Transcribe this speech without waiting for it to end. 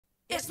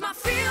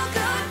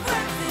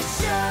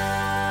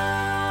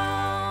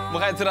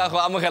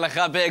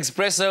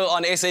Expresso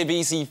on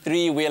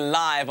SABC3. We're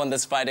live on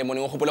this Friday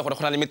morning. Dance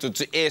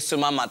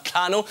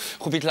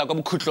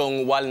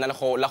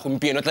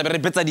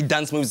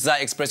moves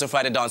Expresso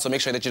Friday dance, so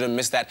make sure that you don't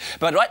miss that.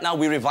 But right now,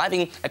 we're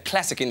reviving a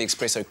classic in the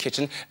Expresso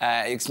kitchen.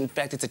 In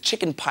fact, it's a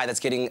chicken pie that's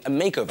getting a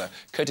makeover,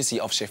 courtesy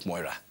of Chef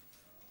Moira.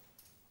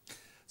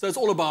 So it's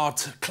all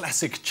about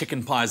classic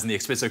chicken pies in the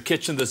Expresso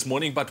kitchen this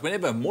morning, but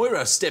whenever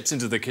Moira steps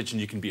into the kitchen,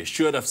 you can be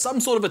assured of some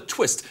sort of a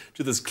twist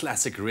to this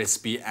classic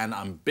recipe, and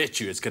I bet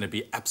you it's going to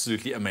be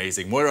absolutely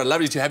amazing. Moira,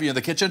 lovely to have you in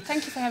the kitchen.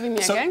 Thank you for having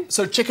me again.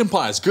 So chicken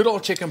pies, good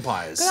old chicken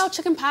pies. Good old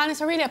chicken pie, and it's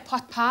really a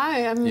pot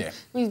pie.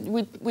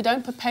 We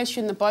don't put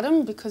pastry in the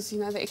bottom because, you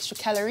know, the extra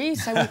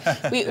calories. So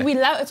we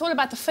love, it's all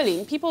about the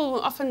filling. People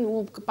often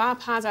will buy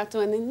pies out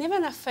there and there's never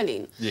enough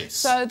filling. Yes.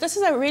 So this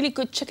is a really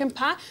good chicken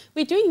pie.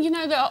 We're doing, you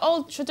know, the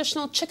old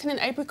traditional chicken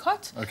and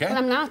apricot. Okay. But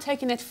I'm now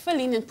taking that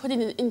filling and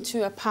putting it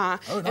into a pie.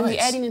 Oh, nice. And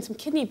we're adding in some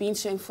kidney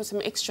beans for some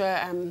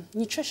extra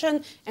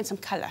nutrition and some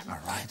colour. All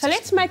right. So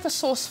let's make the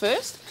sauce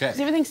first. Okay.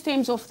 Because everything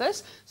stems off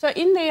this. So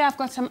in there I've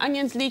got some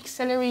onions, leeks,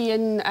 celery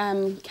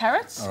and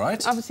carrots. All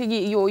right. Obviously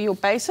your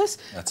basis.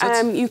 That's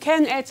it. You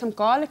can add some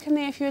garlic in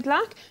there if you'd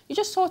like. You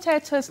just saute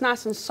it till it's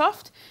nice and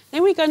soft.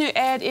 Then we're going to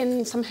add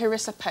in some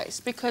harissa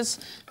paste because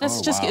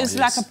this is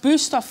like a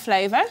boost of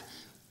flavour.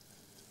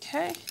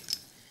 Okay.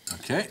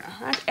 Okay.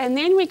 All right. And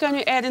then we're going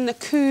to add in the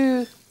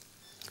Koo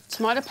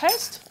tomato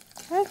paste.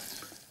 Okay.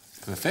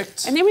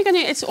 Perfect. And then we're going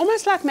to, it's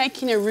almost like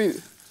making a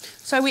roux.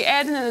 So we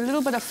add in a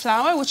little bit of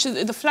flour, which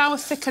is, the flour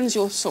thickens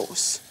your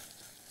sauce.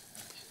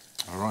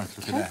 All right,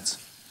 look at that.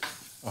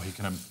 Oh, you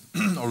can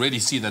already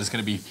see that it's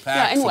going to be packed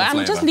Yeah, and full of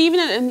I'm just leaving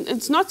it, and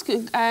it's not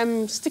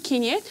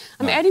sticking yet.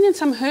 I'm adding in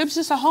some herbs,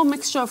 just a whole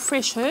mixture of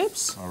fresh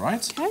herbs. All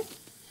right. Okay.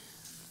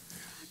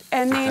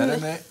 And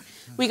then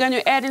we're going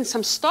to add in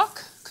some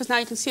stock, because now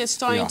you can see it's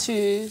starting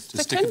to thicken.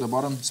 Just stick at the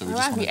bottom, so we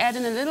just we add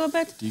in a little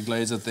bit.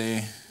 Deglaze it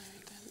there.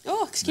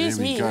 Oh, excuse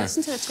me,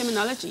 listen to the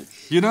terminology.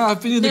 You know,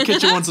 I've been in the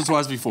kitchen once or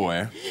twice before,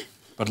 eh?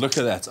 But look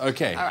at that,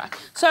 okay. All right,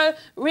 so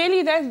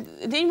really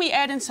then we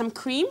add in some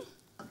cream,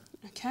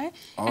 okay?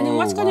 And then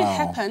what's going to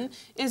happen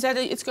is that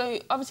it's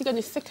obviously going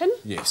to thicken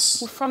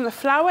from the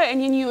flour,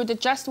 and then you would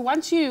adjust,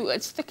 once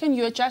it's thickened,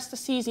 you adjust the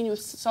seasoning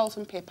with salt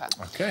and pepper.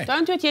 Okay.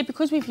 Don't do it yet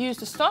because we've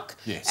used the stock.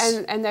 Yes.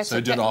 And that's so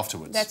do it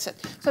afterwards. That's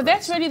it. So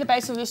that's really the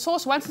base of the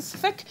sauce. Once it's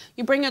thick,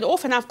 you bring it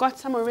off, and I've got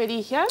some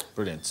already here.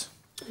 Brilliant.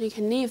 You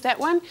can leave that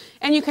one,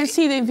 and you can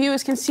see, the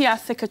viewers can see how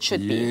thick it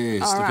should be.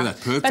 Yes, look at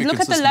that, perfect But look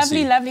at the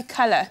consistency. lovely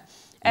colour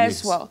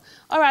as well.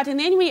 All right, and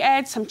then we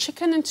add some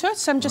chicken into it,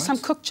 some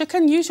cooked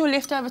chicken. Use your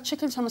leftover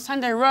chicken from a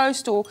Sunday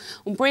roast or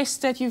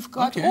breast that you've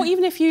got, or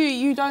even if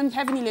you don't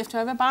have any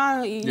leftover,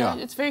 buy, you know,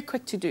 it's very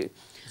quick to do.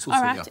 Also,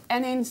 all right,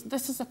 and then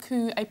this is a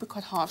Koo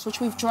apricot halves, which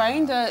we've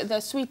drained the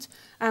sweet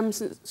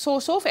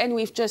sauce off, and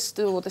we've just,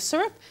 or the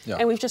syrup,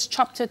 and we've just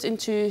chopped it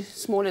into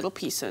small little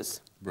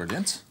pieces.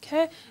 Brilliant.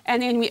 Okay,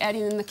 and then we add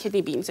in the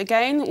kidney beans.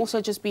 Again, also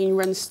just being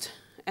rinsed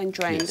and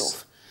drained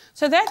off.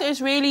 So that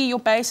is really your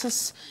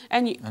basis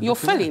and your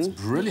filling.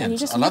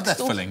 Brilliant. I love that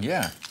filling,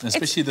 and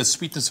especially the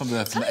sweetness from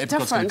the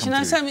apricot's going to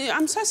come through.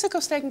 I'm so sick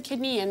of steak and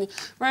kidney and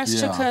roast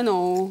chicken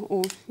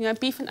or you know,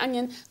 beef and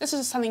onion. This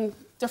is something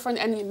different,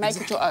 and you make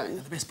it your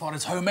own. The best part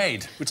is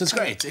homemade, which is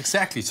great.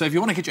 Exactly. So if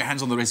you want to get your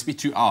hands on the recipe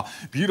to our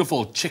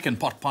beautiful chicken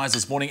pot pies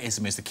this morning,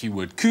 SMS the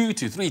keyword Koo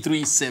to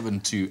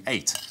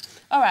 33728.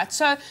 All right,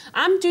 so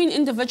I'm doing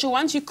individual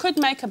ones. You could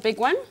make a big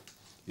one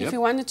if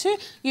you wanted to.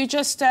 You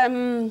just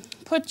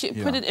put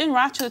it in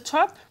right to the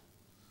top.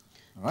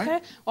 All right.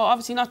 Okay. Well,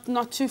 obviously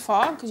not too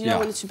far because you don't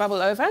want it to bubble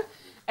over.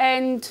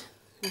 And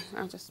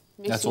I'll just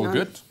that's all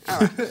good. All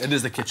right. It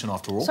is the kitchen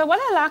after all. So what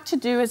I like to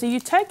do is you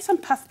take some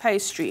puff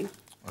pastry.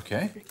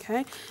 Okay.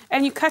 Okay.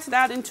 And you cut it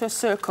out into a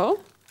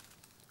circle.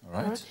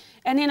 All right.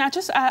 And then I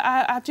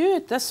do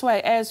it this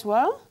way as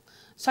well,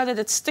 so that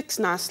it sticks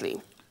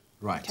nicely.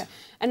 Right. Okay.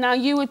 And now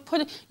you would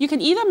put it, you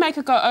can either make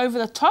it go over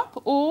the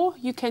top or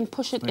you can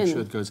push it in. Make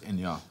sure it goes in,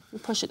 You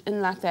push it in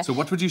like that. So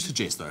what would you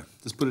suggest, though?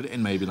 Just put it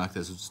in maybe like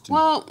this?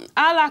 Well,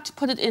 I like to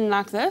put it in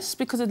like this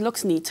because it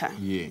looks neater.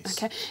 Yes.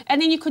 Okay.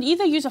 And then you could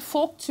either use a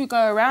fork to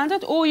go around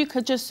it, or you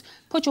could just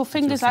put your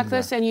fingers like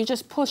this and you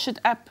just push it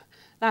up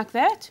like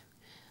that.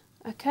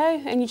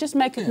 Okay. And you just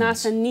make it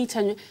nice and neat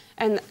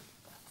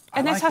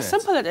and that's how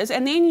simple it is.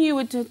 And then you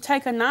would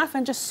take a knife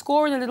and just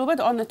score it a little bit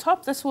on the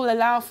top. This will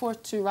allow for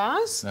it to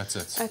rise. That's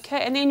it.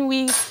 Okay, and then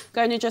we're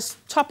going to just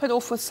top it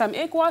off with some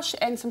egg wash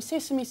and some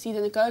sesame seed,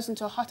 and it goes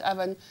into a hot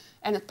oven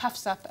and it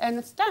puffs up and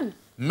it's done.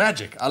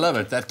 Magic. I love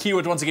it. That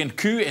keyword once again,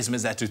 Koo,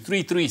 SMS that to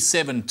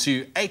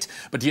 33728.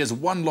 But here's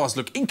one last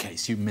look in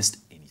case you missed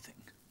anything.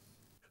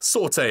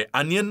 Saute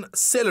onion,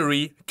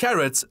 celery,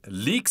 carrots,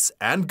 leeks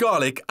and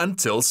garlic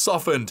until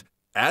softened.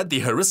 Add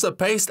the harissa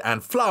paste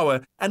and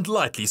flour and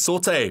lightly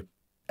saute.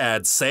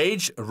 Add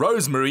sage,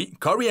 rosemary,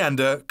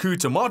 coriander, Koo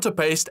tomato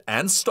paste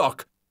and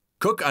stock.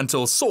 Cook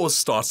until sauce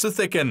starts to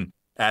thicken.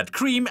 Add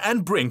cream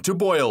and bring to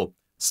boil.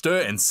 Stir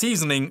in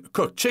seasoning,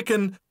 cooked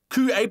chicken,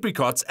 Koo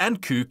apricots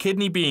and Koo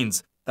kidney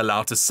beans.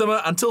 Allow to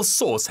simmer until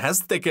sauce has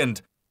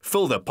thickened.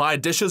 Fill the pie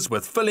dishes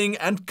with filling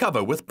and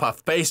cover with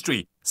puff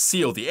pastry.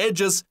 Seal the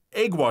edges,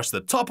 egg wash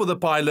the top of the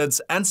pie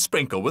lids and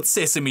sprinkle with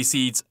sesame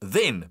seeds,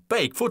 then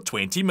bake for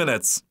 20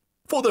 minutes.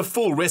 For the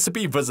full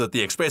recipe, visit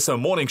the Expresso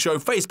Morning Show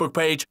Facebook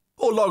page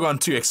or log on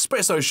to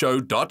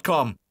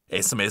expressoshow.com.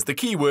 SMS the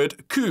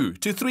keyword KOO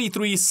to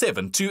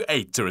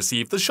 33728 to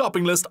receive the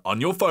shopping list on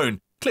your phone.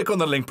 Click on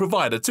the link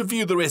provided to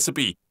view the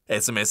recipe.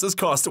 SMSs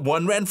cost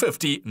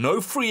R1.50,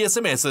 no free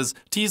SMSs,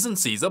 T's and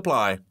C's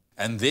apply.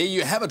 And there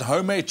you have it,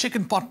 homemade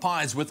chicken pot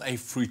pies with a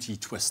fruity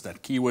twist.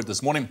 That keyword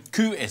this morning,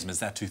 KOO, SMS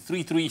that to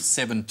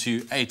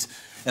 33728.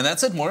 And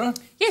that's it, Moira?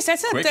 Yes,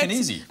 that's it. Quick and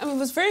easy. I mean, it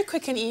was very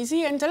quick and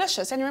easy and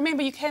delicious. And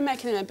remember, you can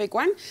make it in a big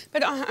one.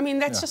 But, I mean,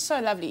 that's just so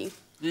lovely.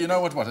 You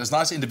know what? It's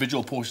nice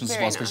individual portions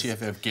Very as well, especially nice.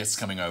 if you have guests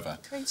coming over.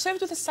 Great. Serve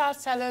it with a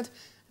salad,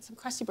 some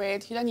crusty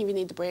bread. You don't even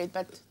need the bread,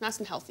 but nice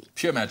and healthy.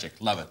 Pure magic.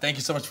 Love it. Thank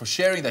you so much for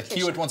sharing that Pleasure.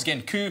 keyword. Once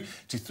again, KOO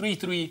to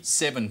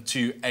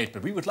 33728.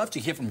 But we would love to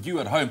hear from you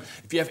at home.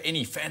 If you have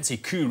any fancy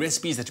KOO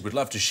recipes that you would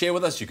love to share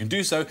with us, you can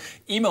do so.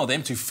 Email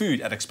them to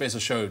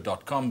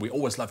food@expressoshow.com. We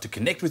always love to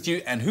connect with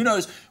you. And who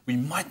knows, we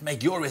might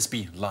make your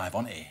recipe live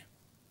on air.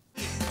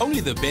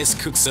 Only the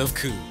best cooks serve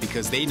KOO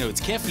because they know it's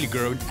carefully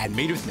grown and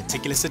made with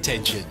meticulous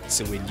attention.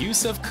 So when you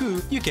serve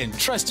KOO, you can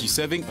trust you're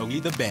serving only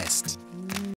the best.